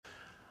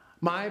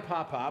My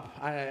pop-up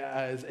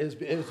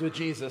is with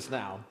Jesus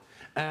now.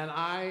 And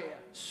I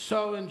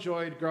so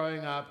enjoyed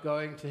growing up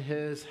going to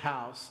his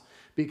house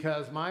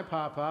because my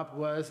pop-up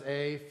was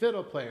a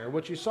fiddle player.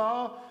 What you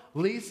saw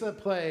Lisa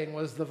playing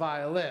was the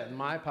violin.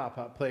 My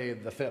pop-up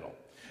played the fiddle.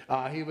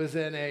 He was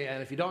in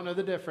and if you don't know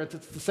the difference,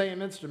 it's the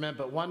same instrument,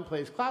 but one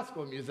plays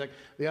classical music,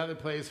 the other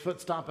plays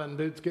foot-stomping,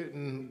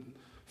 boot-scooting,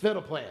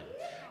 fiddle playing.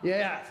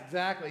 Yes,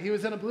 exactly. He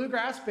was in a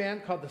bluegrass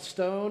band called the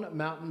Stone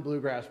Mountain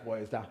Bluegrass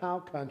Boys. Now, how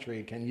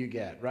country can you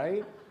get,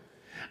 right?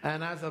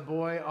 And as a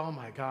boy, oh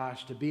my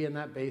gosh, to be in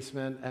that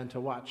basement and to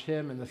watch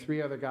him and the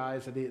three other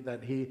guys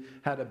that he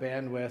had a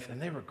band with,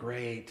 and they were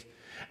great.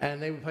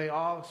 And they would play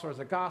all sorts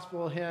of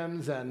gospel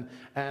hymns and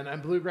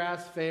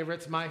bluegrass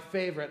favorites. My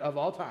favorite of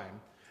all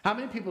time. How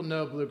many people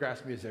know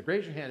bluegrass music?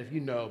 Raise your hand if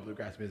you know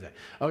bluegrass music.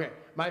 Okay,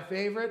 my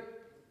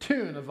favorite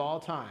tune of all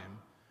time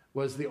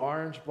was the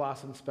Orange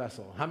Blossom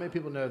Special. How many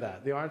people know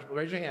that?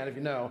 Raise your hand if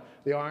you know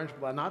the Orange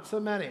Blossom. Not so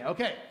many.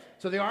 Okay,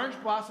 so the Orange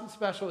Blossom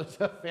Special is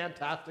a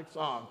fantastic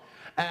song.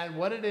 And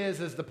what it is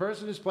the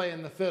person who's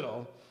playing the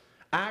fiddle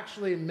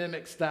actually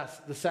mimics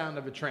the sound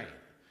of a train.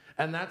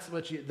 And that's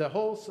what the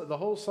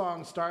whole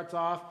song starts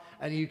off,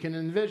 and you can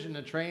envision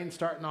a train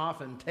starting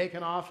off and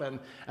taking off, and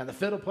the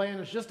fiddle playing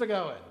is just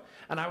a-going.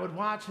 And I would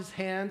watch his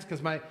hands,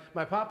 because my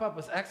pop-up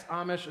was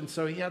ex-Amish, and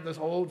so he had those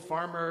old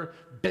farmer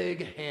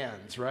big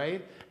hands,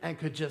 right? And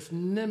could just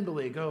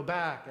nimbly go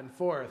back and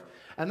forth.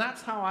 And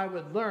that's how I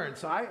would learn.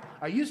 So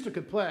I used to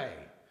could play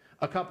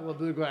a couple of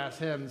bluegrass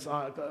hymns,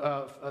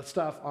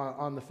 stuff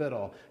on the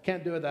fiddle.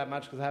 Can't do it that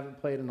much because I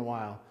haven't played in a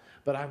while.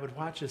 But I would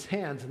watch his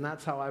hands, and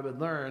that's how I would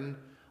learn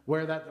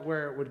where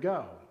it would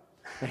go.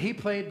 Now, he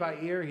played by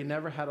ear. He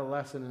never had a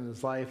lesson in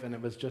his life, and it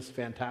was just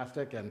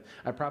fantastic. And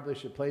I probably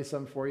should play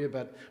some for you,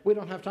 but we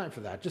don't have time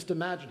for that. Just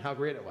imagine how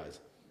great it was.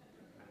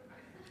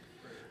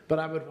 But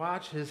I would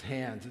watch his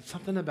hands. It's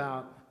something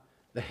about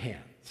the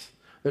hands.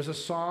 There's a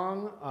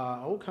song,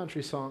 old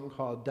country song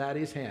called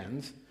Daddy's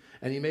Hands.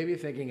 And you may be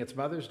thinking, it's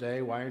Mother's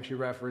Day, why aren't you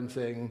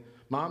referencing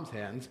Mom's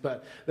hands?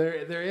 But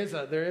there is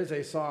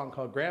a song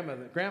called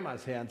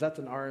Grandma's Hands. That's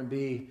an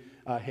R&B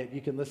hit.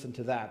 You can listen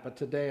to that. But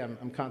today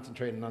I'm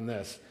concentrating on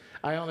this.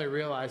 I only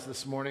realized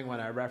this morning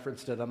when I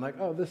referenced it, I'm like,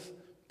 oh, this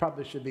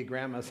probably should be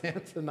Grandma's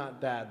hands and not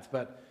Dad's.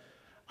 But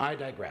I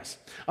digress.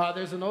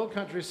 There's an old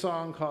country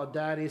song called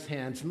Daddy's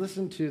Hands.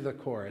 Listen to the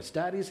chorus.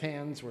 Daddy's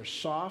hands were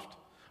soft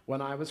when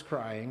I was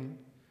crying.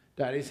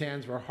 Daddy's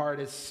hands were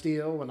hard as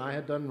steel when I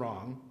had done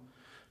wrong.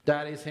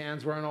 Daddy's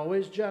hands weren't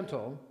always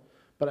gentle,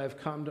 but I've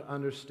come to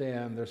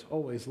understand there's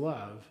always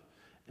love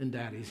in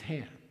Daddy's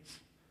hands.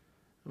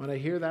 When I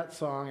hear that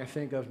song, I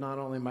think of not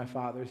only my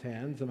father's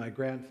hands and my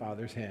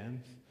grandfather's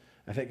hands,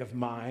 I think of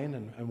mine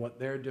and what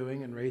they're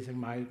doing in raising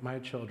my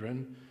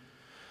children,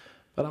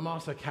 but I'm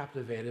also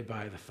captivated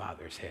by the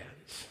Father's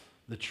hands,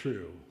 the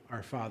true,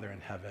 our Father in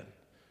heaven.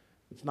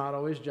 It's not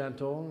always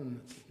gentle,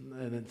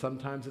 and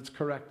sometimes it's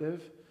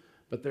corrective,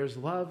 but there's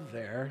love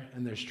there,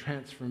 and there's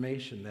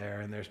transformation there,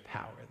 and there's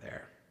power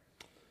there.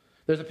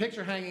 There's a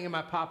picture hanging in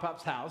my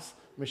pop-up's house.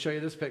 Let me show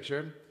you this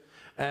picture.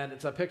 And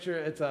it's a picture,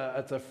 it's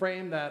a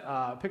frame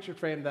picture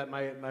frame that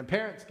my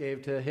parents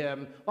gave to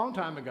him a long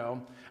time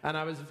ago. And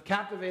I was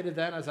captivated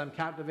then, as I'm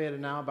captivated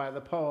now, by the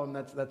poem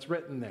that's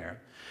written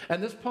there.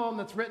 And this poem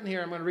that's written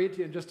here, I'm going to read to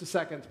you in just a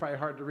second. It's probably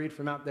hard to read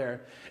from out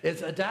there.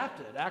 It's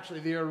adapted.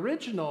 Actually, the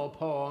original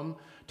poem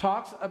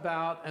talks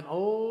about an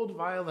old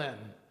violin,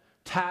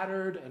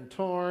 tattered and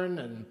torn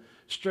and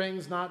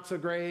strings not so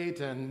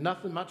great and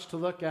nothing much to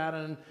look at,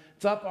 and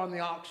it's up on the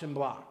auction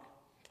block.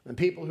 And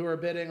people who are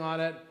bidding on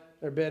it,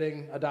 they're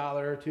bidding $1,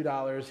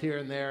 $2 here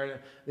and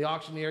there. The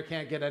auctioneer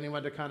can't get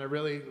anyone to kind of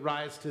really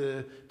rise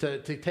to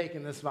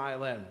taking this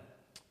violin.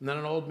 And then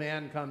an old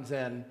man comes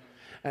in,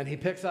 and he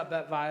picks up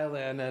that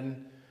violin,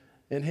 and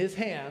in his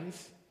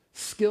hands,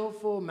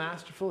 skillful,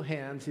 masterful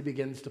hands, he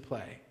begins to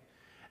play.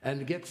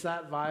 And gets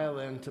that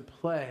violin to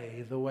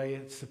play the way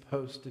it's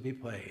supposed to be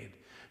played,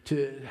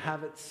 to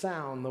have it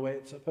sound the way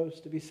it's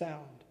supposed to be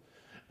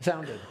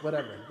sounded,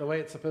 whatever, the way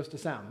it's supposed to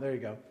sound. There you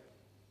go.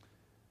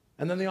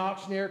 And then the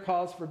auctioneer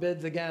calls for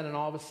bids again, and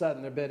all of a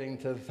sudden they're bidding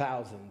to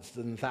thousands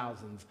and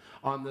thousands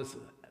on this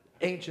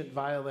ancient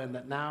violin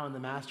that now in the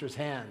master's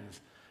hands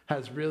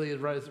has really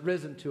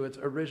risen to its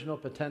original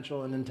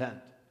potential and intent.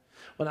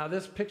 Well, now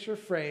this picture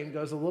frame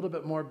goes a little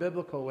bit more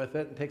biblical with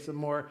it and takes a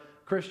more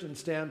Christian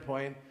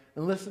standpoint.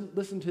 And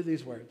listen to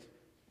these words.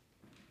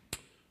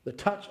 The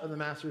touch of the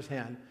master's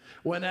hand.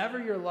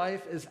 Whenever your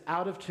life is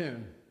out of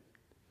tune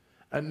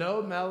and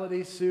no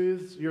melody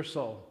soothes your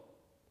soul,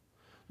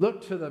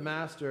 look to the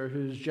master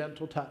whose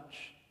gentle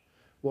touch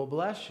will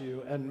bless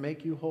you and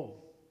make you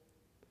whole.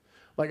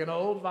 Like an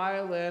old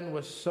violin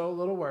with so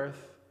little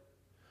worth,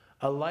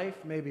 a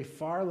life may be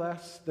far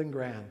less than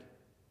grand.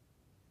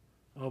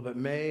 Oh, but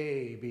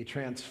may be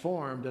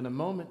transformed in a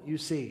moment you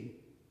see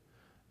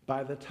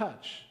by the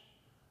touch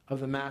of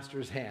the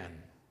master's hand.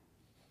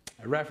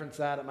 I referenced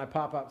that at my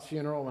pop-up's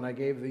funeral when I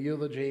gave the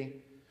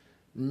eulogy,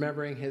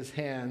 remembering his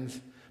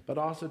hands, but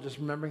also just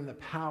remembering the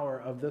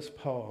power of this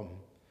poem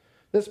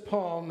This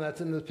poem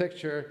that's in the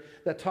picture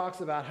that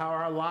talks about how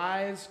our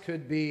lives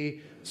could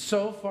be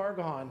so far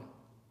gone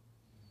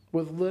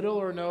with little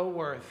or no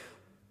worth,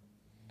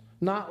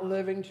 not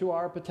living to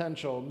our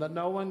potential, that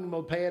no one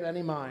will pay it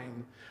any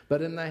mind,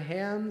 but in the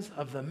hands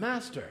of the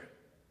Master,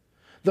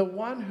 the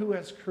one who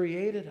has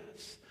created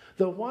us,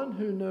 the one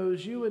who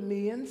knows you and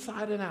me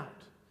inside and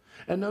out,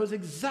 and knows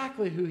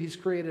exactly who he's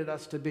created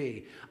us to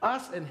be.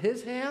 Us in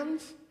his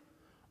hands,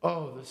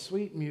 oh, the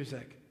sweet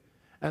music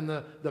and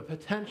the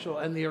potential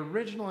and the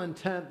original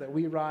intent that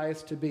we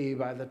rise to be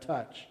by the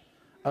touch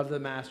of the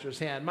Master's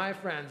hand. My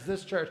friends,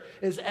 this church,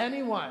 is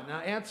anyone, now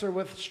answer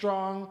with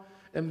strong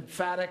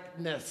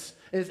emphaticness,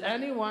 is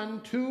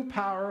anyone too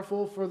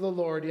powerful for the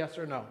Lord, yes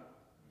or no?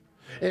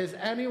 Is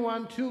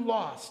anyone too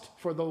lost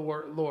for the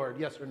Lord,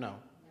 yes or no?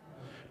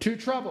 Too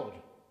troubled?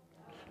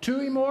 Too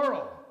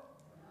immoral?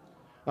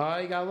 Oh,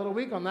 you got a little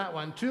weak on that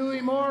one. Too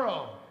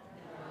immoral?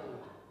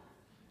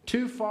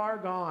 Too far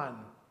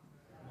gone?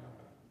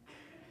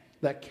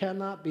 That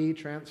cannot be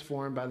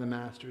transformed by the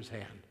Master's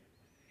hand.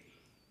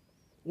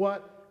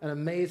 What an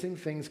amazing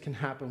things can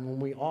happen when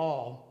we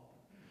all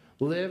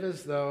live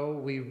as though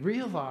we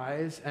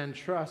realize and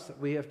trust that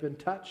we have been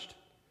touched,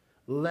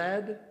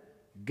 led,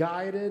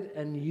 guided,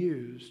 and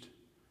used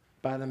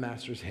by the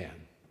Master's hand.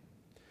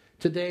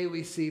 Today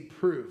we see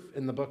proof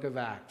in the book of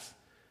Acts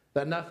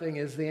that nothing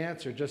is the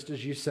answer, just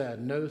as you said.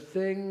 No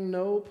thing,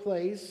 no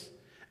place,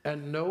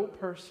 and no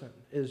person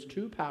is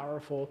too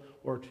powerful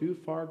or too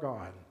far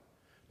gone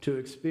to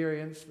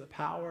experience the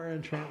power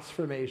and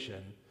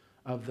transformation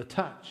of the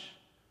touch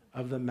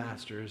of the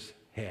Master's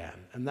hand.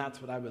 And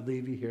that's what I would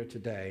leave you here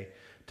today,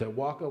 to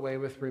walk away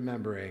with,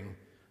 remembering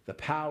the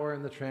power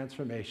and the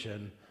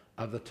transformation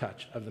of the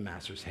touch of the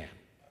Master's hand.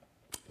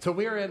 So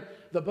we are in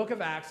the book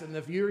of Acts, and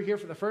if you're here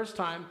for the first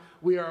time,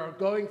 we are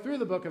going through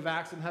the book of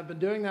Acts and have been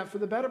doing that for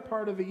the better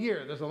part of a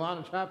year. There's a lot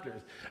of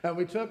chapters. And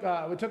we took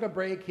a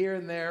break here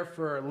and there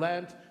for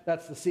Lent.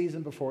 That's the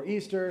season before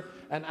Easter.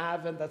 And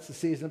Advent, that's the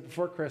season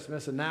before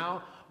Christmas. And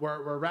now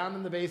we're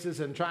rounding the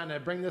bases and trying to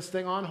bring this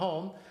thing on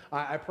home.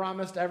 I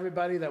promised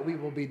everybody that we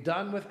will be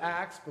done with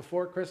Acts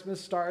before Christmas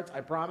starts.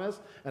 I promise.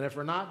 And if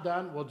we're not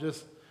done,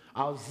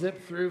 I'll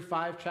zip through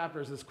 5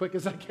 chapters as quick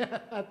as I can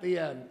at the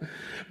end.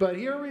 But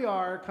here we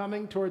are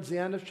coming towards the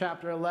end of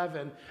chapter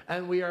 11,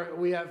 and we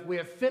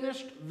have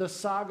finished the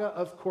saga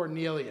of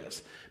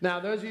Cornelius.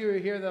 Now, those of you who were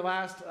here the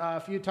last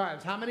few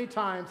times, how many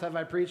times have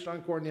I preached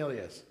on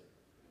Cornelius?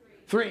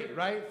 3,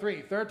 right?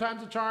 3. Third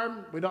time's a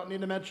charm. We don't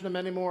need to mention him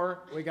anymore.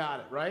 We got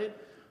it, right?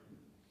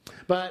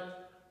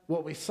 But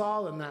what we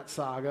saw in that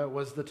saga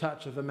was the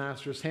touch of the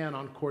Master's hand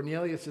on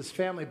Cornelius'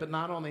 family, but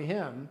not only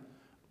him,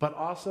 but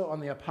also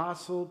on the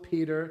apostle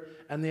Peter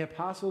and the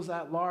apostles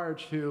at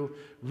large, who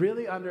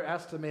really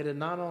underestimated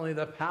not only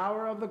the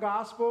power of the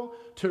gospel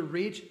to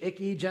reach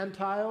icky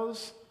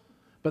Gentiles,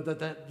 but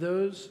that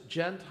those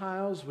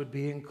Gentiles would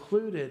be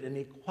included in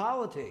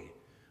equality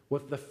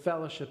with the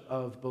fellowship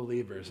of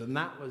believers. And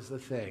that was the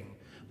thing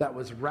that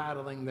was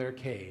rattling their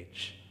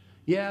cage.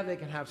 Yeah, they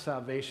can have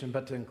salvation,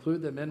 but to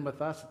include them in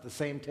with us at the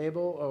same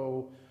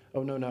table,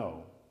 oh,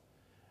 no.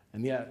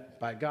 And yet,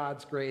 by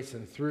God's grace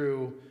and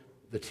through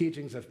the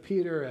teachings of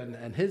Peter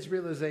and his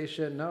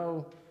realization,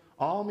 no,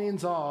 all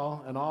means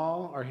all, and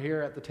all are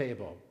here at the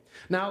table.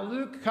 Now,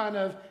 Luke kind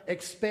of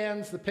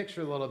expands the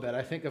picture a little bit.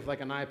 I think of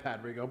like an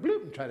iPad where you go,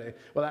 bloop, and try to,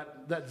 well,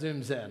 that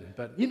zooms in,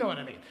 but you know what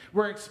I mean.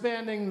 We're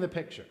expanding the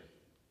picture.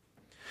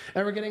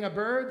 And we're getting a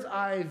bird's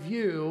eye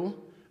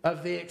view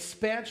of the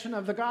expansion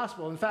of the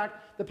gospel. In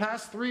fact, the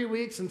past 3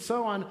 weeks and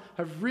so on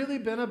have really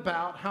been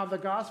about how the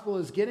gospel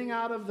is getting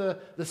out of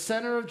the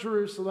center of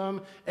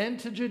Jerusalem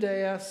into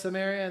Judea,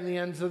 Samaria, and the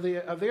ends of the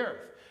earth.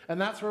 And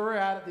that's where we're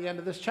at the end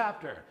of this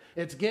chapter.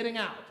 It's getting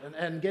out,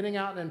 and getting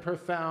out in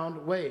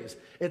profound ways.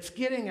 It's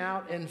getting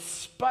out in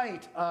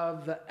spite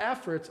of the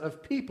efforts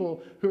of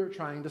people who are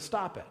trying to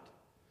stop it.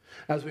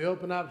 As we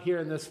open up here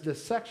in this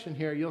section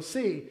here, you'll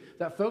see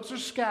that folks are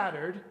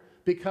scattered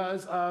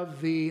because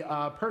of the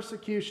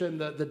persecution,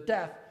 the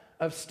death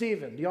of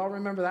Stephen. Do you all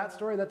remember that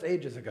story? That's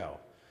ages ago.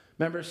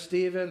 Remember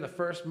Stephen, the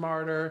first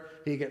martyr,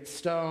 he gets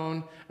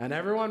stoned, and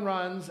everyone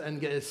runs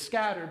and is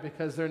scattered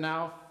because they're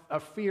now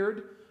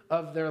afeared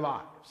of their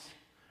lives.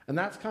 And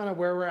that's kind of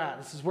where we're at.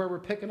 This is where we're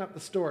picking up the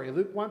story.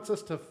 Luke wants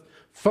us to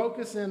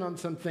focus in on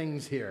some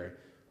things here.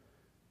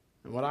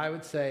 And what I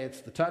would say,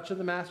 it's the touch of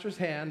the Master's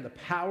hand, the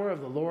power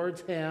of the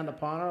Lord's hand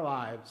upon our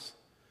lives,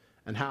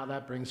 and how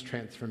that brings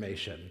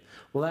transformation.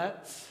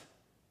 Let's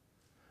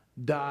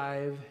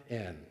dive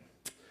in.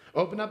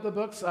 Open up the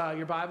books,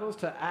 your Bibles,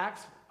 to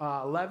Acts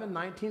 11,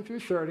 19 through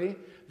 30.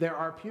 There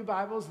are pew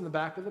Bibles in the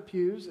back of the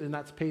pews, and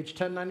that's page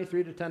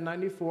 1093 to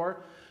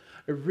 1094.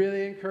 I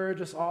really encourage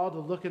us all to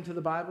look into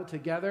the Bible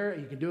together.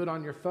 You can do it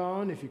on your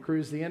phone. If you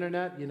cruise the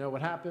internet, you know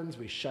what happens.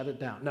 We shut it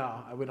down.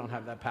 No, we don't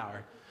have that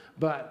power.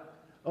 But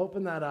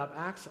open that up,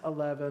 Acts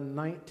 11,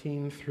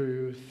 19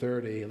 through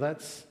 30.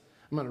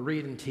 I'm going to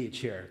read and teach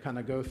here, kind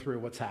of go through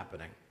what's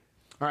happening.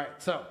 All right,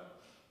 so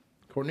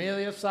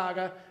Cornelius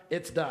saga,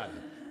 it's done.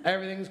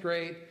 Everything's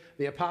great.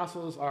 The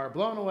apostles are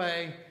blown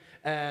away,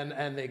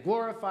 and they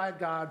glorified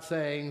God,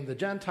 saying, the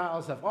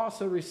Gentiles have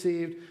also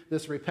received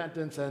this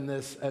repentance and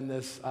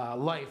this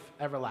life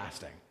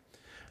everlasting.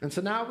 And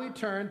so now we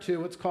turn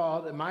to what's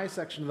called, in my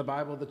section of the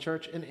Bible, the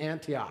church in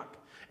Antioch.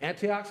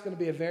 Antioch's going to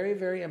be a very,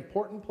 very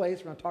important place.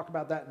 We're going to talk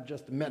about that in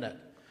just a minute.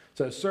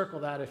 So circle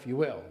that if you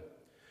will.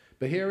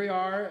 But here we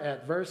are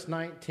at verse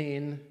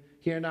 19.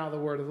 Hear now the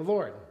word of the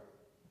Lord.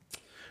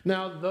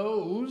 Now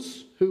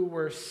those who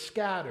were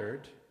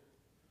scattered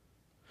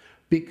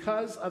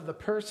because of the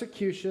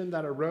persecution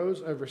that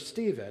arose over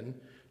Stephen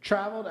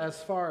traveled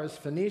as far as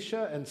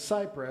Phoenicia and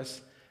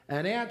Cyprus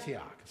and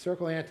Antioch.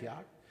 Circle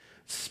Antioch.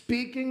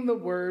 Speaking the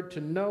word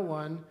to no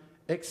one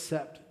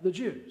except the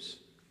Jews.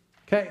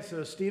 Okay,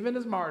 so Stephen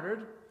is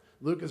martyred.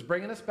 Luke is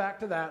bringing us back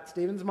to that.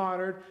 Stephen's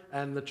martyred,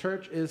 and the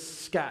church is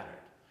scattered.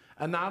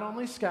 And not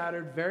only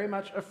scattered, very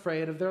much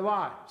afraid of their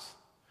lives.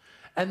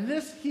 And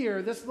this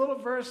little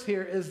verse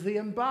here is the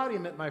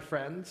embodiment, my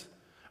friends,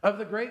 of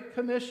the Great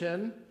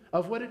Commission,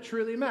 of what it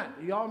truly meant.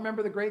 You all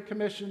remember the Great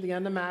Commission at the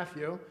end of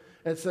Matthew.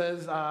 It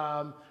says,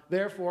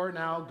 therefore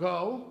now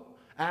go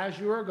as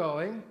you are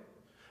going,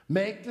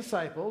 make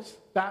disciples,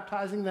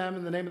 baptizing them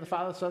in the name of the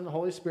Father, the Son, and the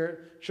Holy Spirit.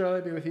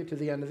 Surely be with you to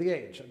the end of the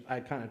age. I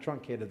kind of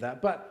truncated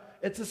that. But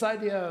it's this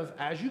idea of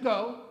as you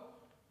go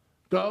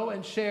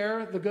and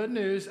share the good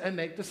news and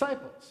make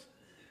disciples.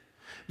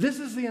 This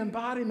is the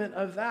embodiment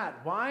of that.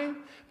 Why?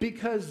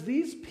 Because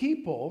these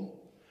people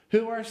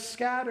who are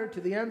scattered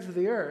to the ends of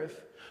the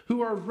earth,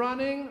 who are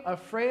running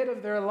afraid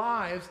of their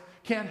lives,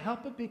 can't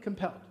help but be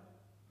compelled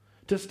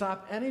to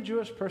stop any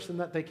Jewish person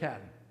that they can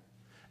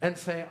and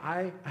say,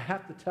 I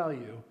have to tell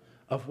you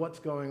of what's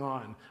going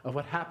on, of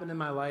what happened in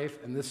my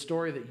life and this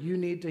story that you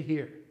need to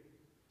hear.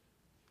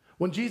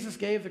 When Jesus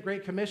gave the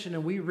Great Commission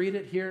and we read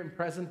it here in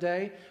present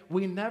day,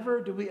 we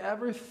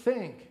ever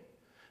think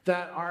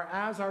that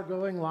our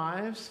going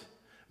lives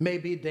may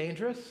be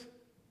dangerous,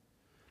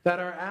 that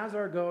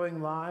our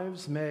going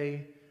lives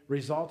may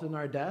result in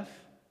our death.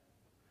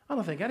 I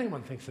don't think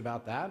anyone thinks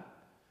about that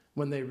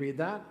when they read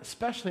that,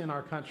 especially in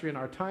our country, in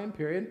our time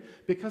period,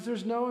 because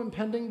there's no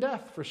impending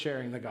death for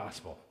sharing the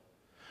gospel.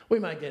 We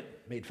might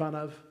get made fun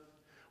of.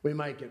 We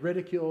might get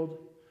ridiculed.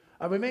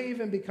 We may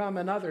even become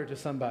another to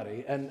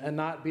somebody and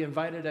not be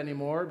invited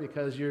anymore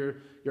because you're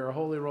a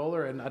holy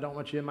roller and I don't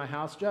want you in my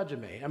house judging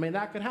me. I mean,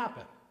 that could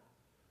happen.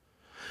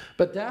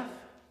 But death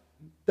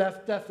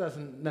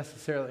doesn't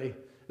necessarily,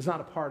 is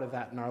not a part of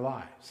that in our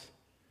lives.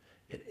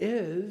 It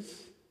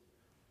is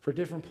for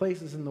different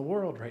places in the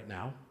world right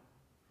now.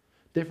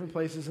 Different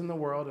places in the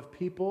world of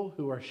people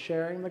who are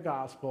sharing the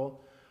gospel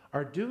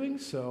are doing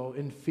so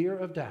in fear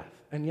of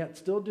death, and yet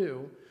still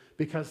do,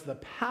 because the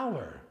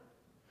power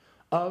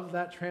of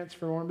that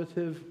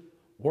transformative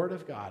word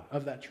of God,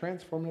 of that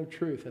transformative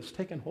truth, has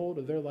taken hold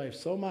of their life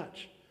so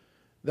much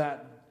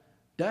that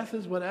death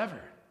is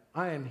whatever.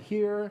 I am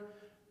here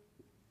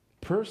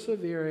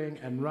persevering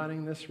and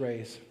running this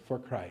race for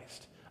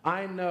Christ.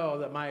 I know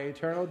that my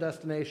eternal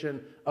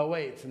destination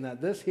awaits and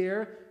that this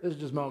here is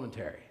just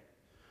momentary.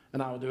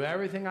 And I will do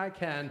everything I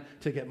can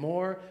to get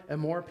more and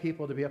more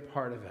people to be a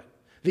part of it.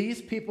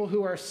 These people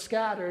who are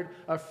scattered,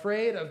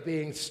 afraid of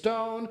being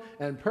stoned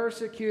and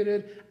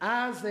persecuted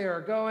as they are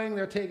going,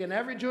 they're taking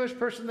every Jewish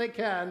person they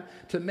can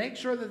to make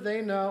sure that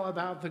they know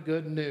about the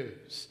good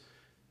news.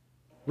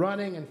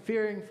 Running and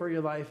fearing for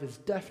your life is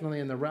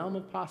definitely in the realm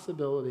of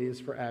possibilities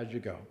for as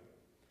you go.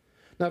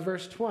 Now,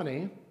 verse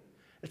 20,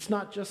 it's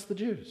not just the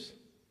Jews.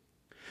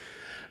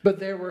 But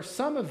there were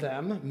some of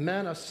them,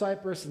 men of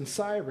Cyprus and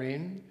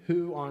Cyrene,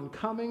 who on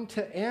coming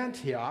to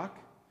Antioch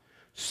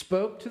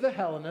spoke to the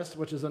Hellenists,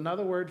 which is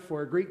another word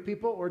for Greek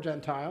people or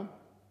Gentile,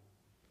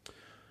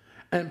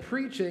 and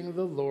preaching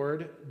the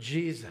Lord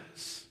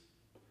Jesus.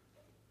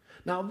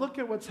 Now look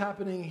at what's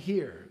happening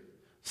here.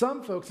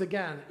 Some folks,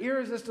 again,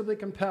 irresistibly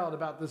compelled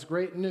about this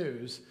great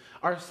news,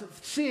 are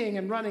seeing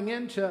and running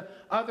into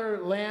other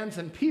lands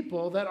and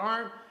people that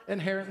aren't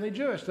inherently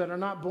Jewish, that are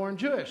not born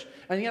Jewish.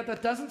 And yet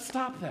that doesn't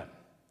stop them.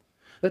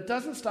 That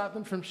doesn't stop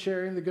them from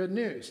sharing the good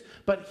news.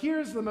 But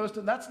here's the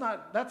most, that's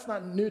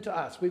not new to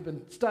us. We've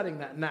been studying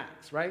that in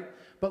Acts, right?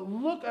 But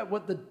look at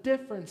what the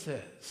difference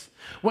is.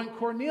 When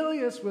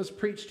Cornelius was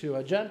preached to,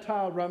 a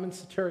Gentile Roman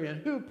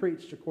centurion, who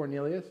preached to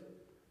Cornelius?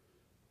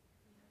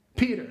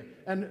 Peter.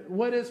 And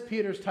what is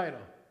Peter's title?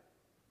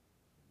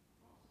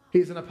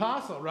 He's an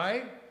apostle,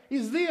 right?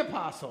 He's the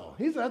apostle.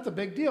 That's a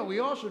big deal. We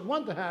all should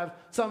want to have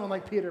someone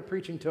like Peter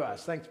preaching to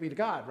us. Thanks be to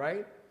God,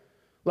 right?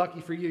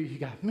 Lucky for you, you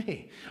got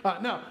me.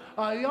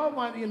 You all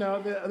want,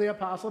 the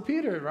Apostle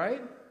Peter,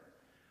 right?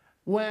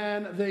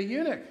 When the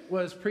eunuch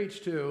was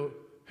preached to,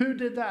 who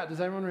did that? Does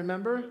everyone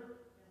remember?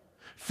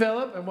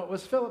 Philip. And what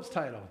was Philip's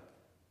title?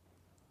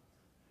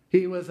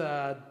 He was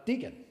a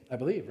deacon, I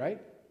believe,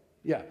 right?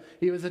 Yeah,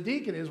 he was a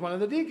deacon. He was one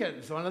of the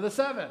deacons, one of the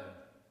 7.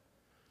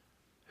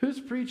 Who's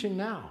preaching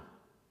now?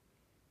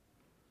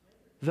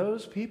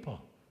 Those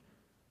people.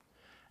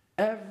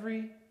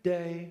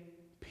 Everyday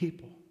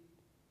people.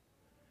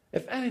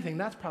 If anything,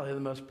 that's probably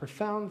the most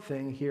profound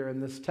thing here in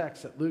this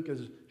text that Luke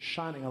is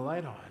shining a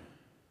light on.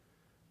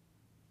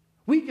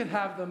 We could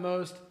have the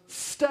most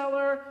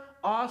stellar,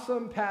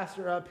 awesome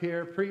pastor up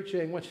here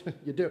preaching, which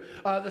you do,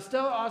 the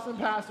still awesome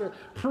pastor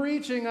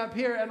preaching up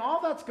here, and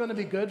all that's going to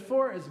be good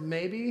for is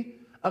maybe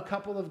a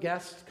couple of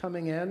guests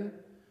coming in,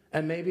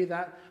 and maybe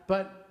that,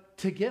 but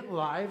to get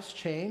lives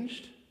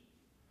changed,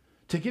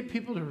 to get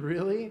people to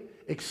really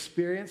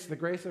experience the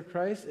grace of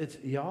Christ, it's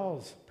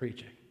y'all's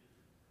preaching.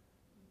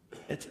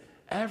 It's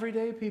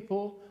everyday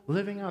people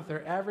living out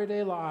their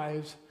everyday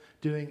lives,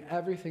 doing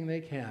everything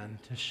they can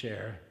to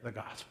share the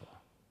gospel.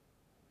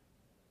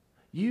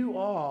 You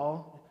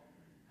all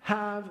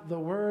have the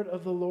word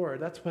of the Lord.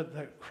 That's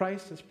what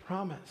Christ has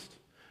promised.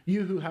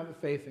 You who have a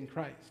faith in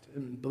Christ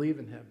and believe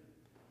in him.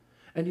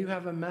 And you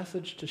have a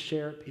message to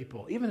share with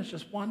people, even if it's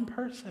just one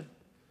person.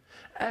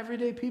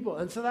 Everyday people.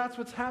 And so that's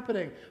what's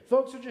happening.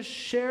 Folks are just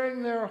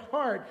sharing their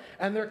heart,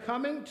 and they're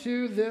coming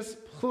to this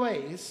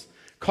place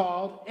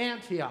called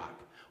Antioch.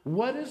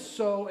 What is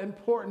so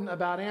important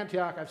about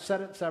Antioch? I've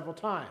said it several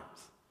times.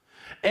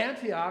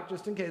 Antioch,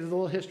 just in case, there's a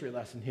little history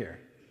lesson here.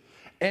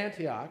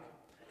 Antioch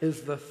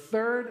is the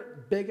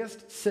third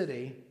biggest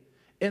city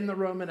in the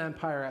Roman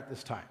Empire at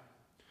this time.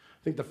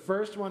 I think the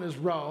first one is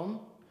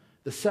Rome.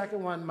 The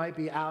second one might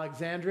be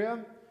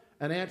Alexandria,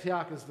 and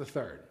Antioch is the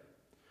third.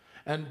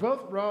 And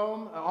both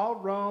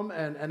Rome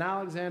and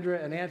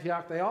Alexandria and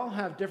Antioch, they all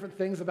have different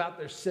things about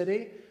their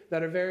city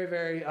that are very,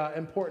 very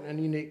important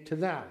and unique to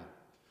them.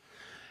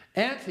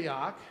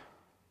 Antioch,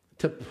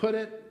 to put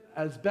it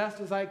as best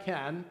as I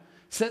can,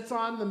 sits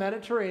on the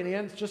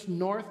Mediterranean. It's just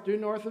due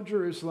north of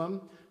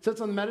Jerusalem.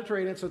 Sits on the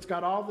Mediterranean, so it's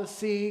got all the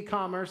sea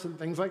commerce and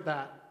things like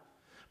that.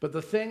 But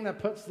the thing that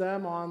puts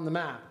them on the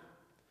map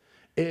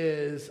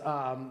is,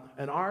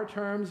 in our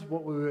terms,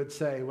 what we would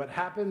say, what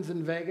happens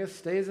in Vegas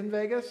stays in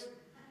Vegas.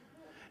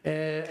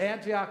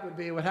 Antioch would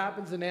be what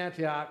happens in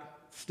Antioch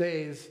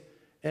stays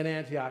in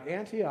Antioch.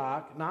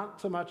 Antioch, not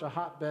so much a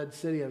hotbed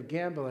city of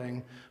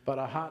gambling, but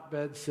a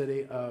hotbed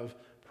city of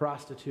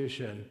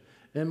prostitution,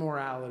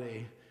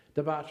 immorality,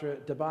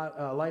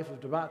 life of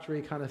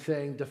debauchery kind of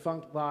thing,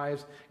 defunct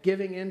lives,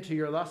 giving in to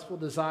your lustful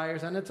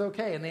desires, and it's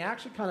okay. And they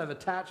actually kind of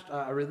attached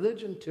a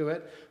religion to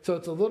it, so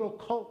it's a little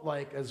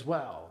cult-like as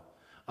well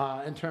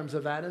in terms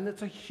of that, and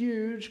it's a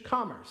huge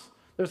commerce.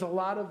 There's a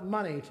lot of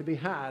money to be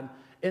had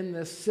in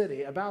this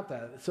city about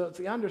that. So it's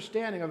the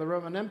understanding of the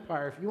Roman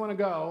Empire. If you want to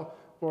go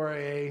for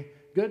a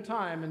good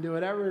time and do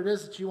whatever it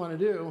is that you want to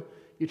do,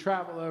 you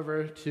travel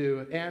over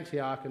to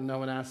Antioch and no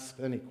one asks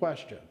any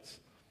questions.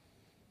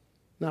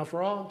 Now,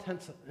 for all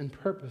intents and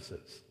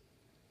purposes,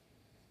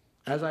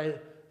 as I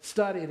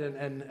studied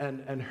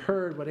and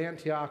heard what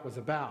Antioch was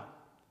about,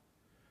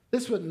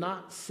 this would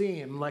not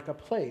seem like a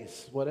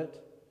place, would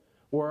it,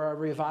 where a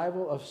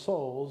revival of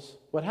souls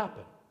would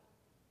happen.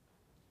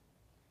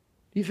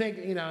 You think,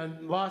 in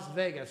Las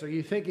Vegas, are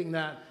you thinking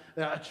that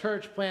a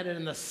church planted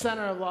in the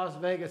center of Las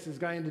Vegas is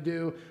going to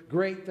do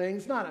great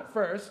things? Not at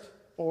first,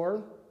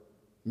 or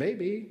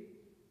maybe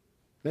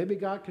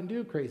God can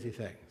do crazy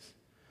things.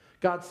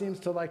 God seems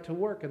to like to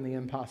work in the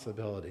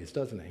impossibilities,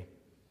 doesn't he?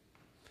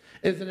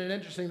 Isn't it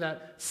interesting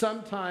that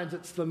sometimes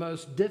it's the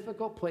most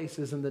difficult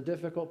places and the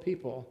difficult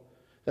people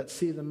that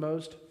see the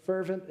most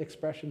fervent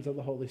expressions of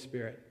the Holy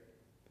Spirit?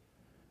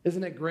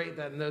 Isn't it great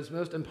that in those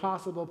most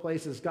impossible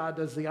places, God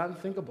does the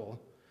unthinkable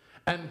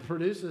and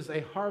produces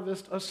a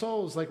harvest of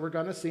souls like we're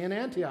going to see in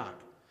Antioch?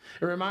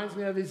 It reminds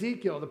me of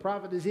Ezekiel. The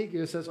prophet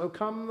Ezekiel says, "Oh,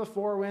 come the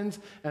four winds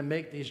and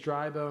make these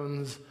dry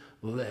bones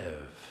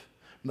live.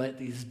 Let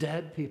these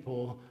dead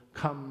people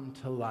come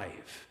to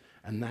life."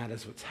 And that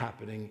is what's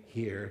happening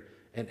here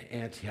in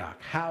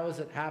Antioch. How is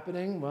it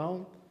happening?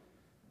 Well,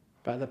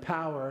 by the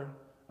power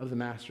of the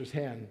Master's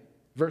hand.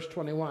 Verse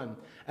 21,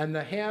 "And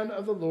the hand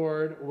of the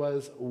Lord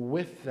was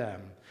with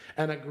them,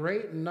 and a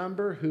great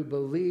number who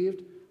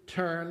believed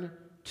turned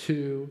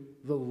to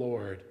the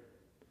Lord."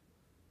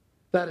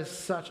 That is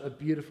such a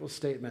beautiful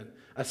statement,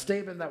 a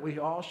statement that we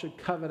all should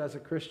covet as a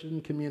Christian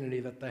community,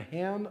 that the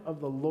hand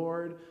of the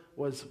Lord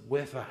was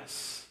with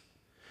us,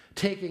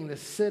 taking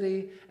this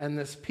city and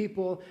this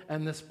people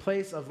and this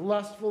place of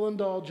lustful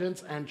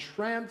indulgence and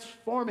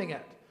transforming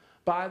it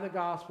by the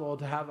gospel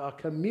to have a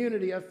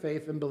community of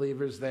faith and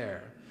believers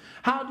there.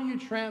 How do you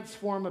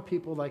transform a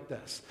people like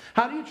this?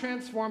 How do you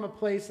transform a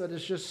place that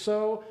is just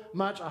so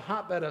much a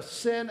hotbed of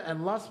sin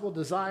and lustful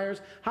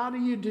desires? How do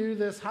you do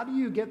this? How do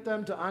you get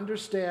them to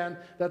understand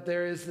that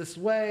there is this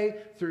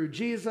way through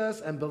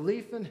Jesus and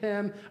belief in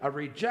him, a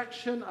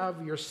rejection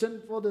of your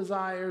sinful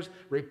desires,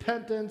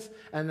 repentance,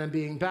 and then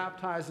being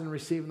baptized and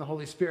receiving the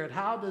Holy Spirit?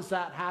 How does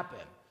that happen?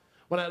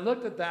 When I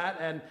looked at that,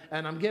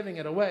 and I'm giving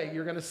it away,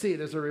 you're going to see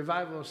there's a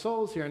revival of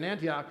souls here in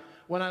Antioch.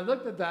 When I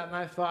looked at that and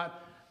I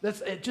thought,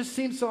 it just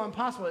seems so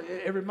impossible.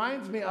 It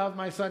reminds me of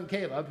my son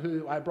Caleb,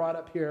 who I brought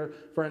up here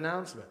for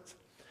announcements.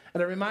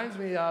 And it reminds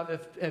me of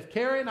if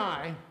Carrie and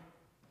I,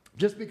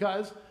 just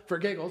because, for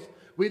giggles,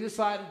 we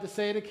decided to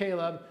say to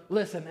Caleb,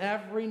 "Listen,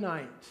 every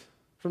night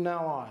from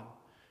now on,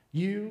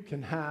 you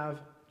can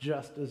have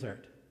just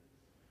dessert.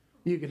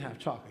 You can have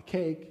chocolate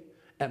cake,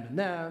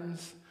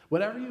 M&Ms,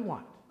 whatever you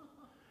want.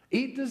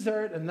 Eat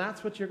dessert, and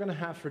that's what you're going to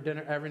have for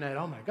dinner every night."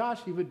 Oh my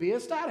gosh, he would be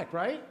ecstatic,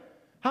 right?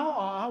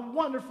 How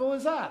wonderful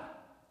is that?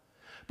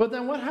 But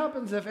then what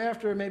happens if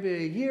after maybe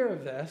a year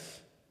of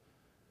this,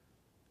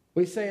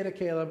 we say to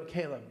Caleb,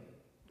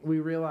 we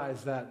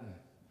realize that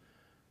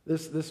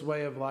this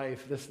way of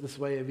life, this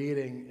way of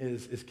eating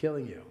is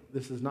killing you.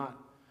 This is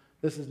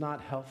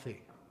not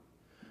healthy.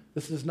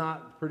 This does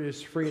not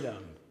produce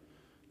freedom.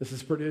 This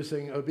is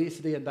producing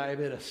obesity and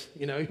diabetes.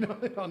 You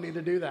don't need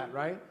to do that,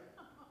 right?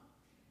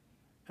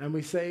 And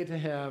we say to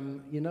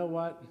him, you know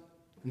what?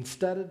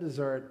 Instead of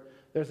dessert,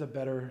 there's a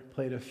better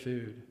plate of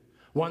food.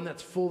 One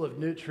that's full of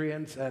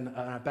nutrients and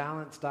a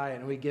balanced diet.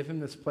 And we give him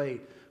this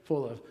plate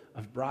full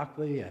of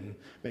broccoli and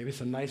maybe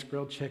some nice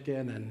grilled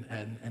chicken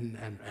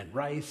and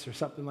rice or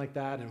something like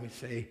that. And we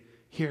say,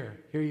 here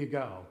you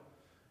go.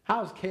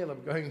 How's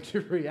Caleb going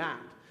to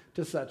react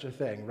to such a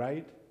thing,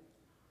 right?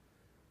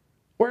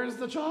 Where's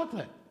the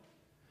chocolate?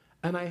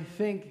 And I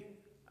think,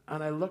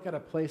 and I look at a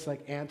place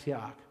like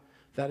Antioch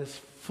that is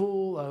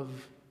full of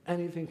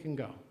anything can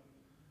go.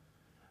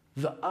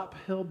 The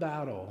uphill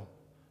battle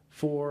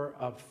for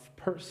a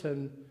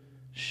person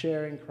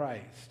sharing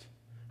Christ.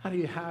 How do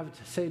you have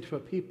to say to a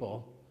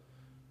people,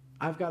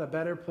 I've got a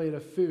better plate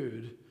of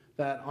food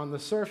that on the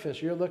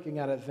surface you're looking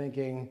at it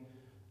thinking,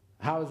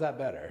 how is that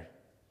better?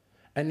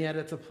 And yet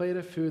it's a plate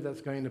of food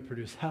that's going to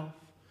produce health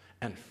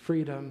and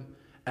freedom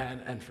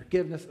and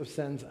forgiveness of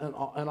sins and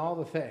all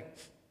the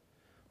things.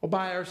 Well,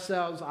 by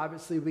ourselves,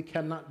 obviously, we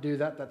cannot do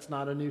that. That's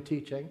not a new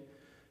teaching.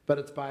 But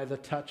it's by the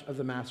touch of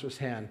the Master's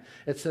hand.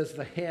 It says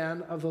the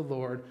hand of the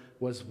Lord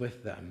was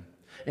with them.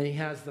 And he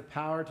has the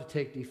power to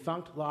take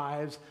defunct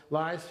lives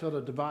filled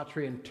with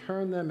debauchery, and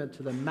turn them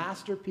into the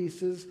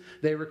masterpieces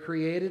they were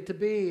created to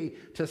be,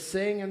 to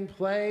sing and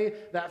play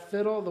that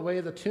fiddle the way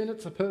the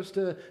tunic's supposed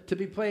to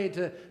be played,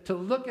 to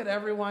look at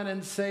everyone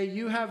and say,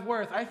 you have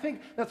worth. I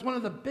think that's one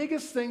of the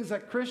biggest things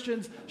that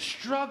Christians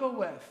struggle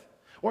with,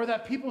 or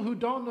that people who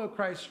don't know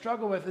Christ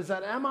struggle with, is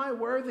that, am I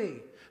worthy?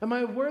 Am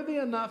I worthy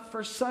enough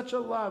for such a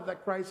love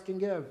that Christ can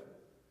give?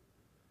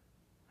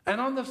 And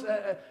on this,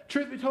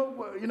 truth be told,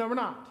 we're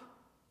not.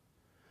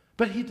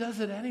 But he does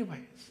it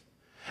anyways.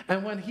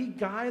 And when he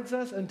guides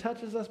us and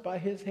touches us by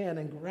his hand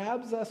and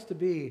grabs us to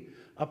be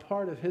a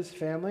part of his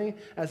family,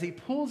 as he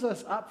pulls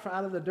us up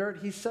out of the dirt,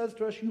 he says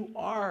to us, you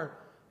are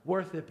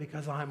worth it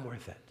because I'm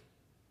worth it.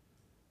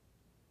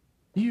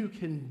 You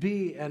can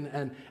be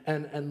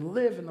and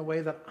live in the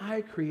way that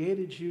I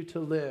created you to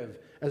live,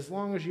 as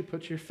long as you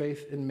put your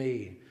faith in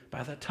me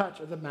by the touch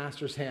of the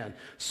Master's hand.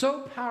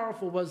 So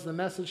powerful was the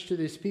message to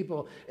these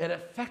people, it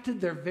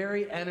affected their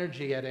very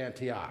energy at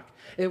Antioch.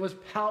 It was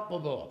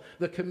palpable.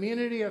 The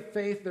community of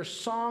faith, their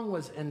song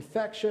was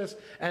infectious,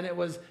 and it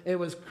was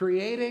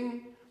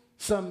creating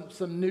some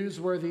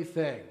newsworthy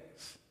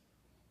things.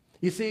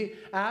 You see,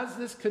 as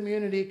this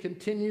community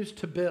continues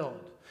to build,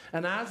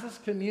 and as this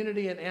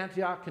community in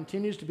Antioch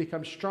continues to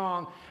become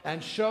strong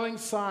and showing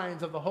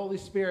signs of the Holy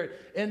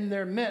Spirit in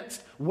their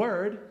midst,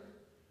 word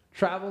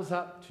travels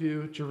up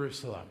to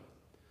Jerusalem.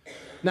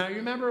 Now, you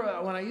remember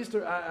when I used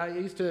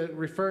to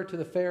refer to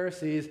the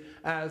Pharisees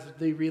as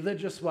the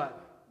religious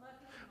what?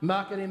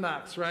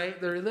 Muckety-mucks, right?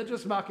 The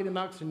religious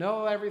muckety-mucks who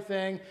know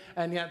everything,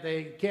 and yet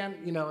they can't,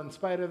 in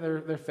spite of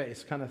their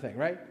face kind of thing,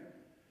 right?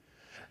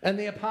 And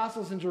the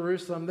apostles in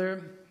Jerusalem,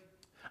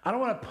 I don't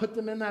want to put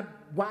them in that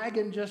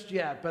wagon just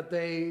yet, but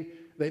they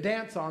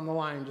dance on the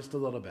line just a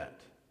little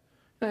bit.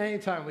 And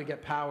anytime we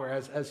get power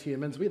as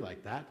humans, we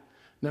like that,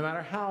 no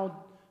matter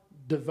how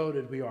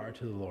devoted we are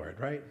to the Lord,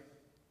 right?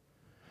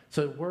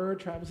 So word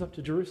travels up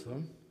to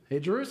Jerusalem. Hey,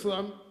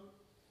 Jerusalem,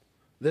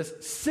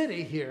 this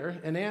city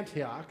here in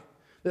Antioch,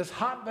 this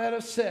hotbed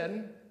of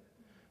sin,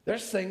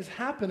 there's things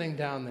happening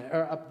down there,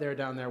 or up there,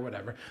 down there,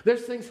 whatever.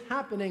 There's things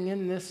happening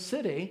in this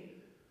city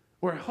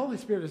where Holy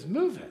Spirit is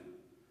moving.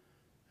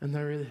 And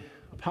the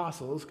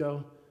apostles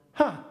go,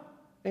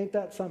 ain't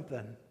that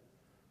something?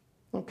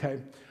 Okay,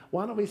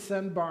 why don't we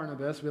send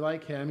Barnabas? We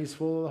like him. He's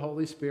full of the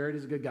Holy Spirit.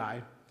 He's a good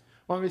guy.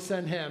 Why don't we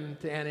send him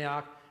to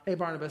Antioch? Hey,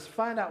 Barnabas,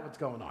 find out what's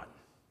going on.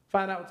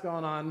 Find out what's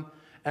going on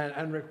and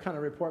kind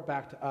of report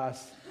back to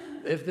us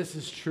if this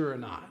is true or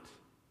not.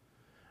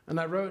 And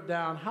I wrote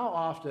down, how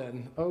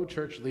often,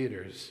 church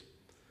leaders,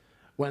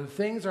 when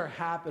things are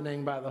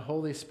happening by the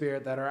Holy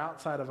Spirit that are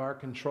outside of our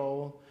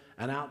control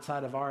and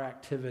outside of our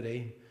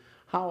activity,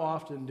 how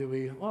often do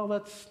we,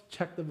 let's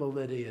check the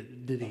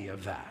validity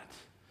of that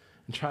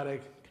and try to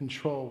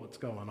control what's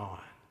going on?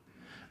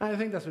 And I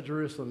think that's what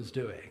Jerusalem's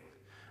doing.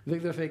 I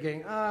think they're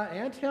thinking,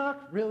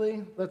 Antioch?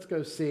 Really? Let's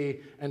go see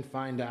and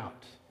find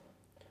out.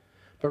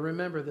 But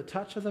remember, the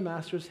touch of the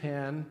Master's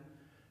hand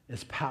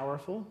is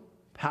powerful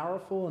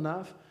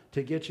enough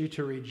to get you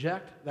to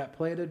reject that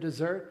plate of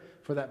dessert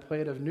for that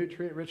plate of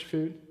nutrient-rich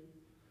food.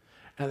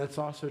 And it's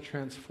also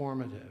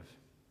transformative.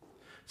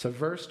 So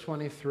verse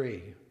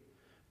 23,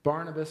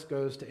 Barnabas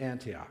goes to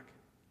Antioch.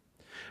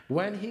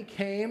 When he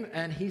came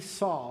and he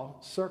saw,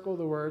 circle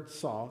the word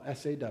saw,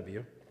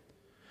 S-A-W,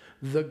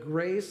 the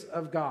grace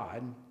of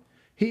God,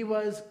 he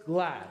was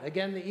glad.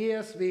 Again, the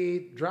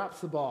ESV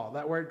drops the ball.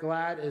 That word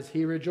glad is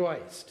he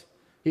rejoiced.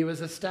 He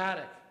was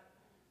ecstatic.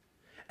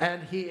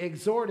 And he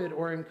exhorted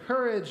or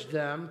encouraged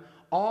them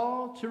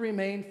all to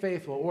remain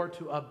faithful or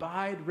to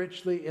abide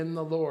richly in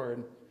the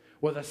Lord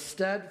with a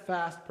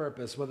steadfast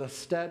purpose, with a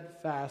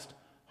steadfast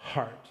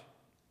heart.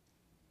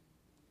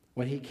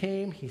 When he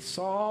came, he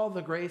saw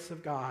the grace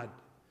of God,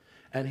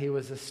 and he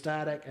was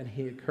ecstatic, and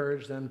he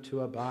encouraged them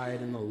to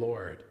abide in the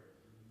Lord.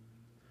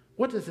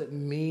 What does it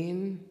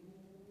mean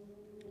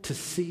to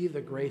see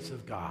the grace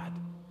of God?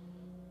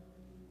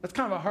 That's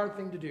kind of a hard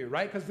thing to do,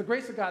 right? Because the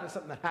grace of God is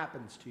something that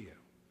happens to you.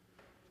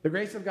 The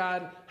grace of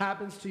God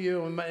happens to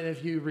you, and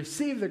if you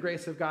receive the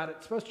grace of God,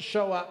 it's supposed to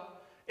show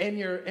up in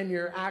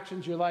your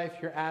actions, your life,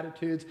 your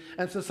attitudes.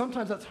 And so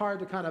sometimes that's hard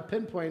to kind of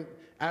pinpoint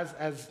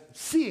as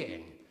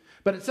seeing.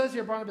 But it says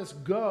here Barnabas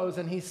goes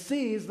and he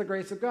sees the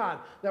grace of God.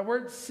 That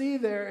word see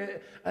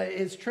there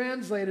is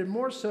translated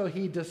more so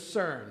he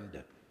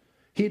discerned.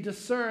 He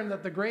discerned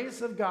that the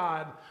grace of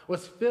God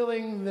was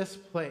filling this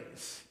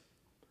place.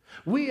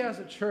 We as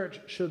a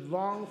church should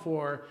long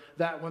for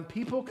that when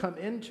people come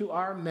into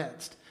our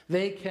midst,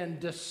 they can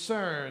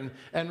discern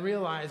and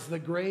realize the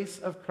grace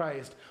of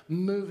Christ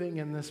moving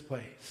in this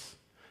place.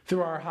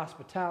 Through our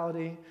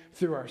hospitality,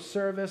 through our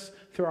service,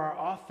 through our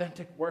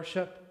authentic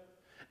worship,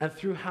 and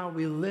through how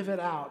we live it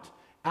out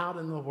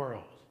in the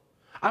world.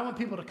 I want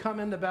people to come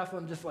into Bethel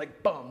and just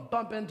like, boom,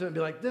 bump into it and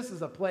be like, this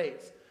is a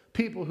place.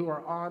 People who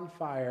are on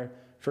fire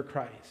for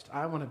Christ.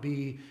 I want to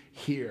be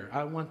here.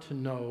 I want to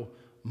know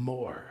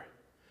more.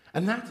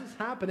 And that's what's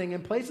happening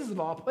in places of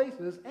all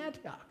places,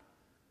 Antioch.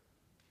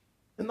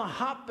 In the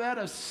hotbed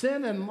of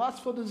sin and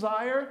lustful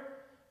desire,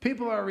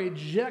 people are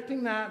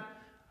rejecting that,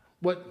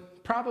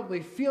 what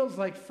probably feels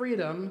like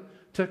freedom,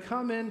 to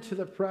come into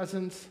the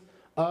presence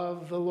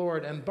of the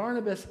Lord. And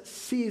Barnabas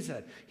sees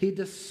it. He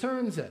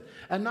discerns it.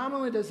 And not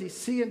only does he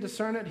see and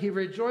discern it, he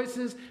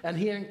rejoices and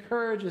he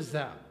encourages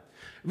them.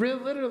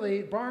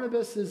 Literally,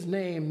 Barnabas'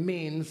 name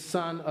means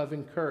son of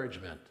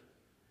encouragement.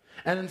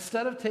 And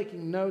instead of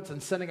taking notes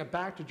and sending it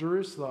back to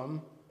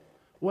Jerusalem,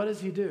 what does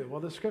he do? Well,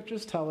 the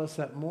scriptures tell us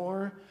that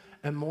more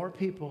and more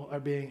people are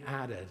being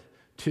added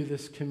to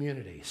this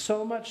community.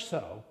 So much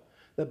so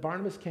that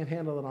Barnabas can't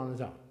handle it on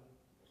his own.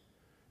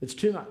 It's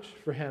too much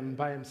for him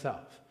by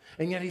himself.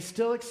 And yet he's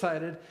still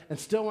excited and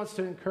still wants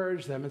to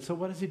encourage them. And so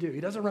what does he do?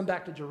 He doesn't run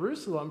back to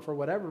Jerusalem for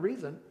whatever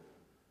reason.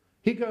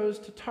 He goes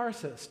to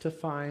Tarsus to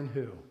find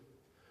who?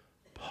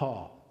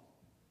 Paul.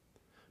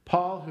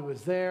 Paul, who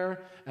was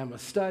there and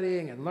was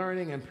studying and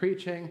learning and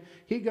preaching,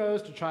 he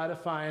goes to try to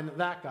find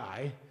that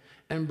guy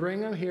and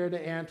bring him here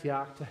to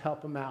Antioch to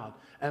help him out.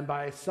 And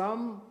by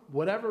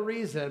whatever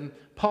reason,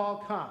 Paul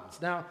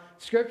comes. Now,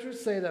 scriptures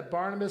say that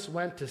Barnabas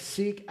went to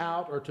seek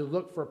out or to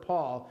look for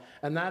Paul,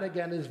 and that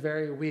again is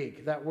very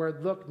weak. That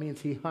word look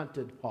means he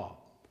hunted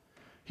Paul.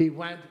 He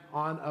went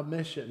on a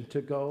mission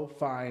to go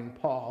find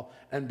Paul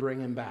and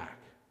bring him back.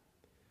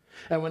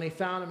 And when he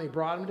found him, he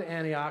brought him to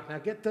Antioch. Now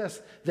get this,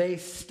 they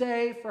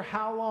stay for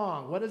how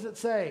long? What does it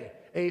say?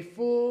 A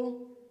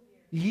full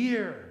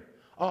year.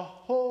 A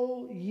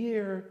whole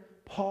year,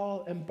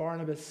 Paul and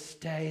Barnabas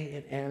stay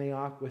in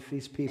Antioch with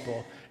these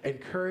people,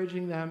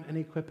 encouraging them and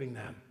equipping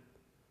them.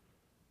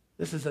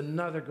 This is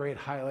another great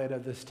highlight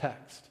of this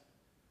text.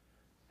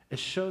 It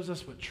shows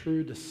us what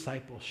true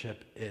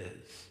discipleship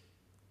is.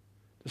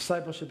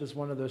 Discipleship is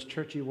one of those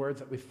churchy words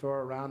that we throw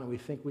around and we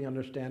think we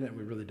understand it and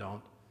we really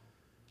don't.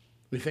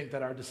 We think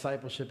that our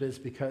discipleship is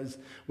because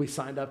we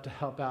signed up to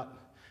help out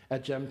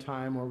at Gem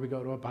Time or we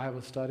go to a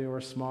Bible study or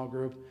a small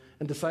group.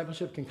 And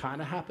discipleship can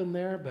kind of happen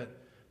there, but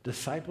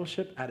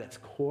discipleship at its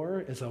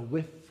core is a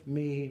with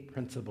me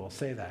principle.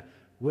 Say that.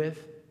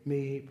 With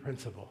me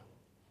principle.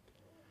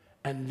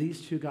 And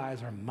these two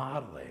guys are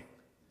modeling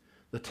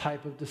the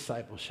type of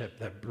discipleship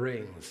that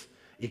brings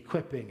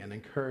equipping and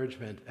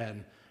encouragement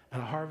and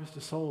a harvest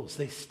of souls.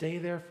 They stay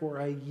there for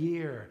a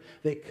year.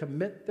 They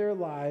commit their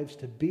lives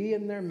to be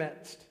in their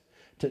midst,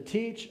 to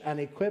teach and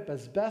equip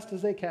as best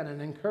as they can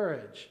and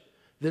encourage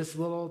this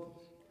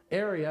little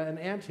area in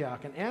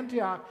Antioch. And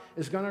Antioch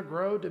is going to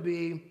grow to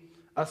be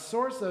a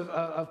source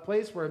of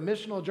place where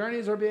missional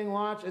journeys are being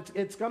launched.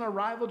 It's going to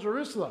rival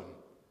Jerusalem.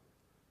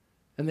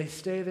 And they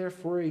stay there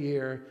for a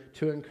year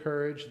to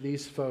encourage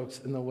these folks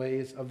in the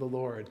ways of the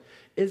Lord.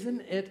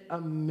 Isn't it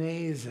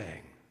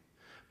amazing?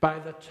 By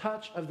the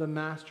touch of the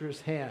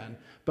Master's hand,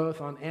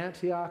 both on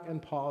Antioch and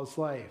Paul's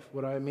life.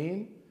 What do I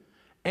mean?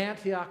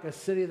 Antioch, a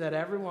city that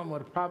everyone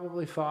would have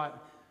probably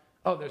thought,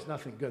 oh, there's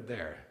nothing good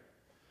there.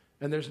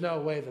 And there's no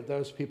way that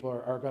those people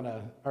are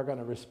going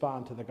to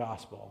respond to the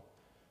gospel.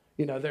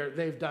 You know,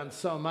 they've done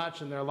so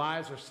much and their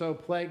lives are so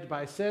plagued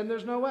by sin,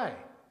 there's no way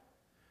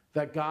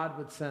that God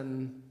would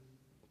send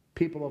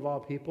people of all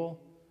people,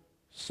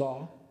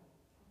 Saul.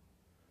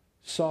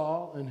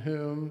 Saul, in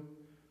whom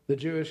the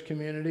Jewish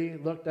community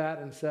looked at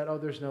and said, oh,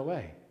 there's no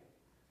way.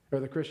 Or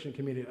the Christian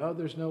community, oh,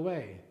 there's no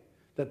way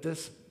that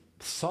this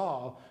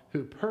Saul,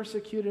 who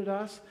persecuted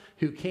us,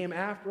 who came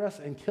after us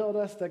and killed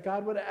us, that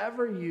God would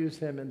ever use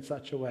him in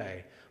such a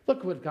way.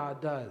 Look what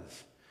God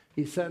does.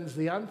 He sends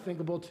the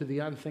unthinkable to the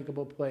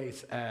unthinkable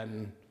place,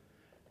 and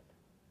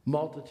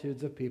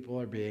multitudes of people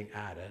are being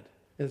added.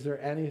 Is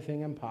there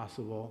anything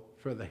impossible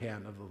for the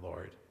hand of the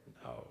Lord?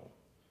 No.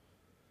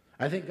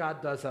 I think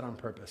God does that on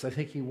purpose. I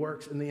think he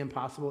works in the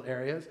impossible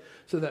areas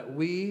so that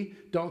we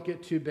don't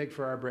get too big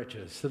for our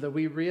britches, so that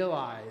we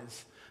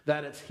realize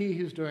that it's he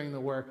who's doing the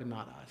work and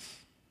not us.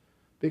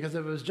 Because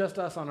if it was just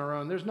us on our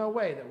own, there's no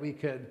way that we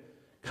could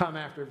come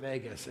after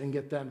Vegas and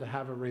get them to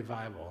have a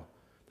revival.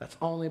 That's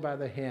only by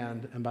the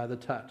hand and by the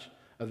touch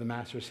of the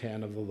master's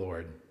hand of the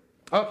Lord.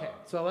 Okay,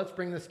 so let's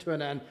bring this to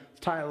an end.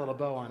 Let's tie a little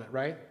bow on it,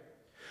 right?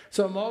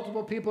 So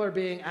multiple people are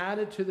being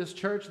added to this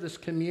church, this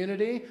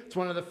community. It's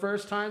one of the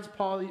first times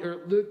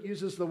Luke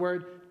uses the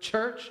word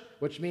church,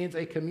 which means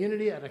a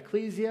community, an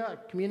ecclesia,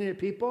 a community of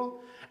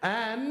people.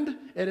 And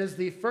it is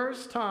the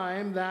first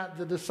time that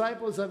the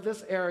disciples of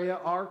this area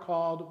are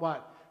called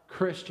what?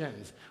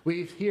 Christians.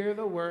 We hear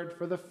the word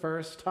for the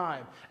first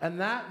time. And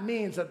that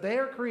means that they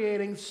are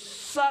creating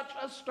such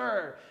a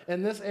stir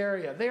in this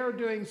area. They are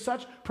doing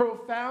such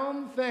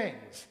profound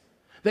things.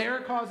 They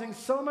are causing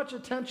so much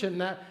attention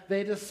that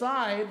they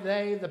decide,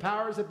 the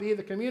powers that be,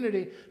 the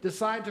community,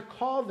 decide to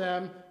call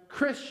them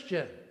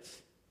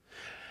Christians.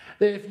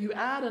 That if you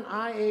add an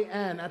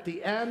IAN at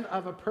the end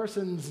of a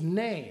person's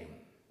name,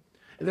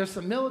 there's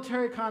some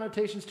military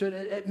connotations to it.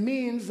 It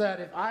means that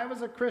if I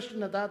was a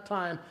Christian at that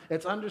time,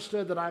 it's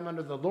understood that I'm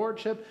under the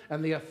lordship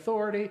and the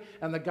authority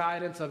and the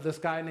guidance of this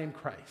guy named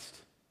Christ.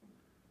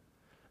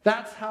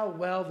 That's how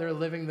well they're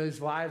living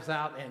these lives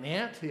out in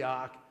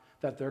Antioch,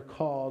 that they're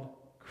called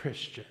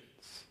Christians,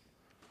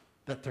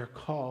 that they're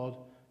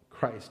called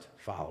Christ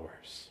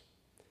followers.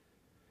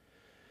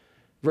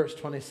 Verse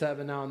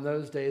 27, now in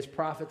those days,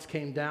 prophets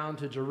came down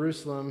to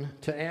Jerusalem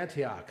to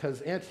Antioch,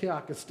 because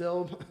Antioch is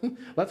still,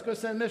 let's go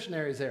send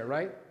missionaries there,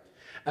 right?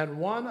 And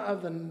one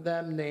of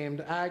them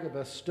named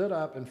Agabus stood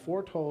up and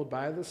foretold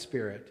by the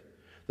Spirit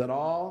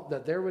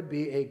that there would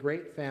be a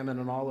great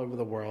famine all over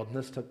the world, and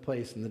this took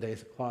place in the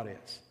days of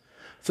Claudius.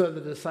 So the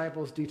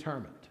disciples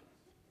determined,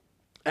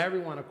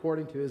 everyone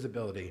according to his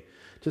ability,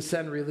 to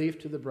send relief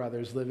to the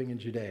brothers living in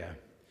Judea.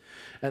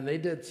 And they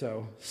did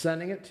so,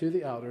 sending it to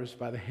the elders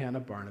by the hand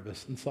of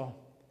Barnabas and Saul.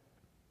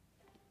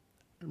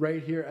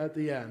 Right here at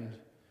the end,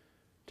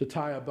 to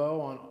tie a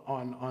bow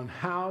on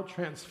how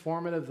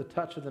transformative the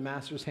touch of the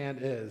Master's hand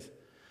is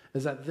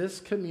that this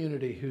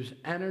community whose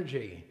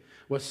energy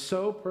was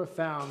so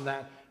profound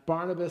that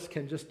Barnabas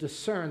can just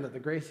discern that the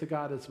grace of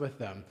God is with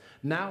them.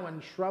 Now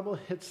when trouble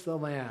hits the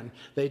land,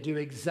 they do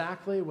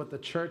exactly what the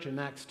church in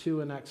Acts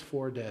 2 and Acts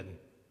 4 did.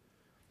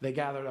 They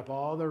gathered up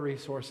all their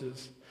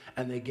resources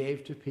and they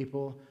gave to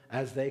people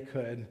as they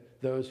could,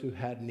 those who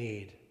had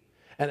need.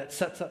 And it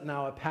sets up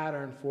now a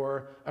pattern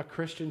for a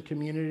Christian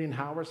community and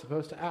how we're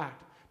supposed to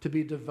act. To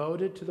be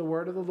devoted to the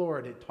word of the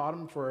Lord. It taught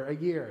them for a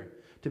year.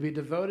 To be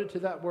devoted to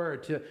that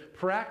word. To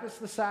practice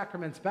the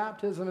sacraments,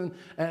 baptism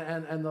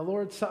and the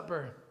Lord's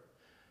Supper.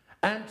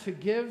 And to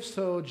give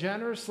so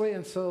generously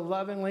and so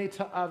lovingly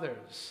to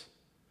others.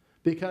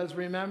 Because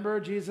remember,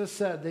 Jesus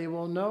said, they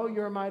will know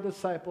you're my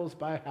disciples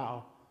by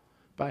how?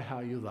 By how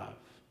you love.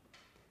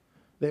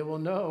 They will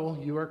know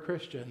you are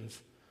Christians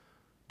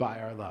by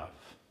our love.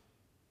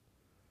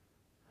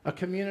 A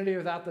community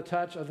without the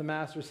touch of the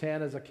Master's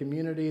hand is a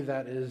community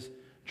that is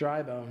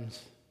dry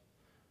bones,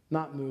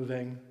 not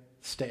moving,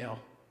 stale.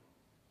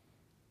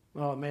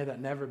 Oh, may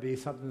that never be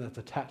something that's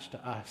attached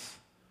to us.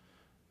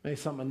 May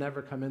someone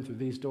never come in through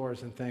these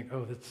doors and think,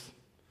 oh, it's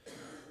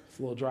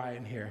a little dry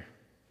in here.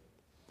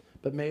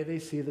 But may they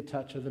see the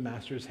touch of the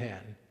Master's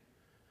hand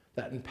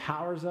that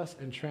empowers us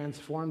and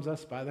transforms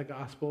us by the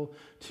gospel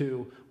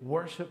to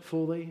worship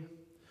fully,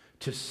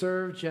 to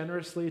serve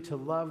generously, to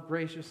love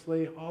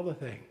graciously, all the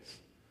things.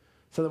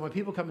 So that when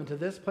people come into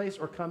this place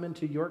or come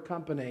into your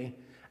company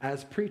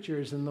as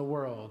preachers in the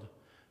world,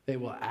 they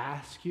will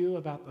ask you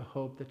about the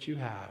hope that you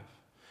have,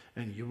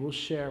 and you will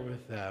share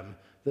with them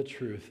the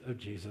truth of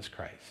Jesus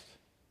Christ.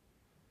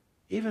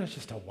 Even if it's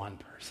just a one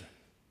person.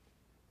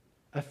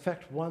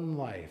 Affect one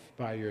life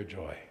by your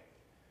joy,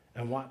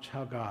 and watch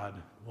how God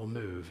will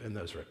move in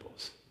those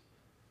ripples.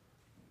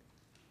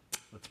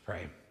 Let's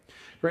pray.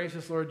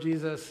 Gracious Lord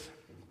Jesus,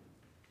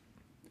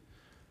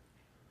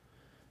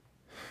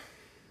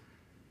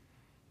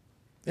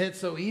 it's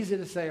so easy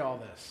to say all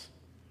this.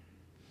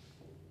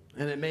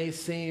 And it may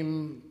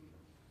seem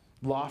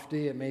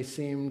lofty, it may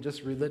seem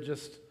just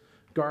religious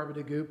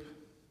garbage-a-goop.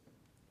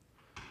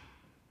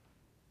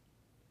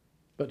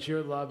 But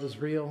your love is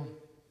real.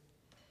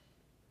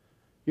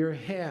 Your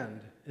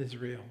hand is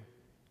real.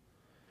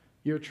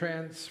 Your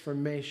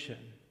transformation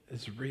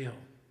is real.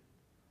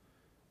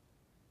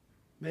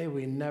 May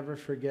we never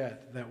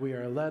forget that we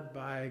are led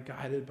by,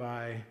 guided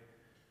by,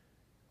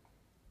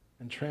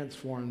 and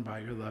transformed by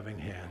your loving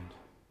hand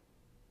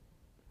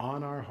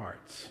on our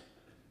hearts,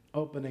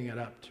 opening it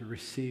up to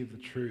receive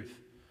the truth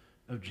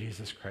of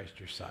Jesus Christ,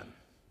 your Son.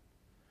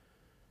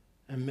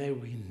 And may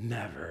we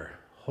never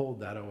hold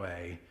that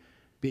away,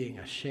 being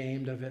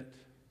ashamed of it,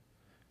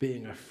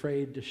 being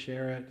afraid to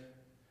share it.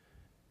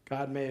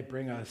 God, may it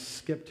bring a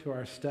skip to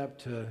our step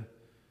to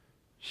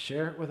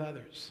share it with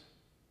others.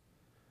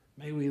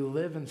 May we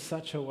live in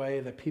such a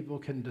way that people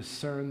can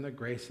discern the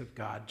grace of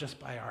God just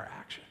by our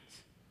actions.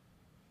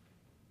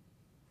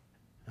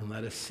 And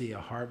let us see a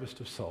harvest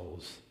of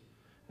souls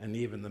and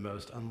even the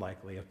most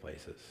unlikely of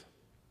places.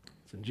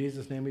 It's in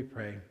Jesus' name we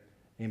pray.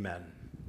 Amen.